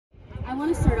I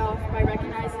want to start off by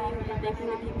recognizing and thanking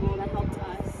the people that helped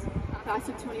us, class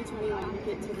of 2021,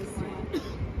 get to this day.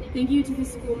 Thank you to the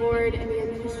school board and the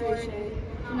administration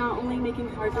for not only making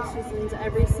hard decisions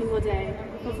every single day,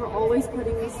 but for always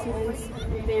putting the students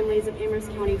and families of Amherst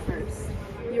County first.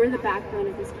 You are the backbone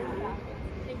of this county.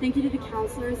 Thank you to the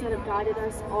counselors that have guided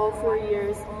us all 4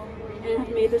 years and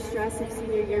have made the stress of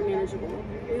senior year manageable.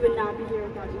 We would not be here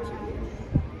without each of you.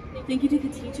 Thank you to the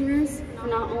teachers for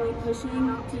not only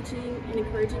pushing, teaching, and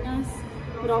encouraging us,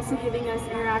 but also giving us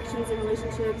interactions and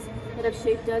relationships that have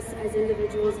shaped us as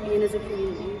individuals and as a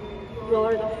community. You all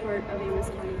are the heart of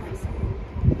Amherst County High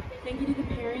School. Thank you to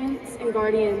the parents and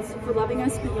guardians for loving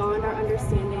us beyond our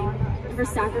understanding and for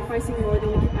sacrificing more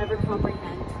than we can ever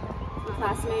comprehend. And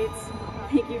classmates,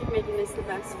 thank you for making this the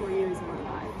best 4 years of our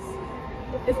lives.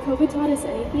 If COVID taught us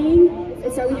anything,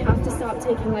 it's that we have to stop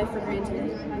taking life for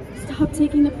granted. Stop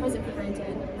taking the present for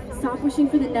granted. Stop wishing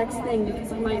for the next thing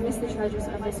because you might miss the treasures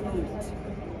of this moment.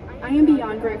 I am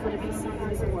beyond grateful to be seeing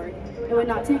this award. I would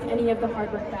not take any of the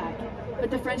hard work back, but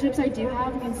the friendships I do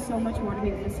have mean so much more to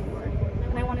me than this award.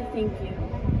 And I want to thank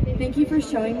you. Thank you for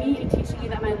showing me and teaching me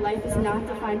that my life is not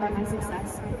defined by my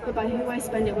success, but by who I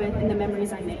spend it with and the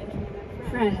memories I make.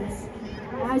 Friends,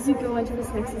 as you go into this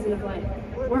next season of life,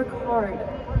 work hard,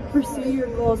 pursue your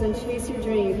goals and chase your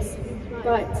dreams,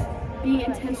 but be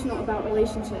intentional about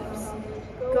relationships.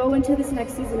 Go into this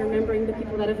next season remembering the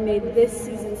people that have made this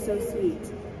season so sweet.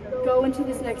 Go into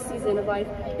this next season of life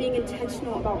being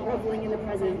intentional about reveling in the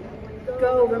present.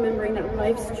 Go remembering that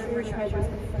life's true treasures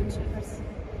are friendships.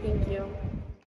 Thank you.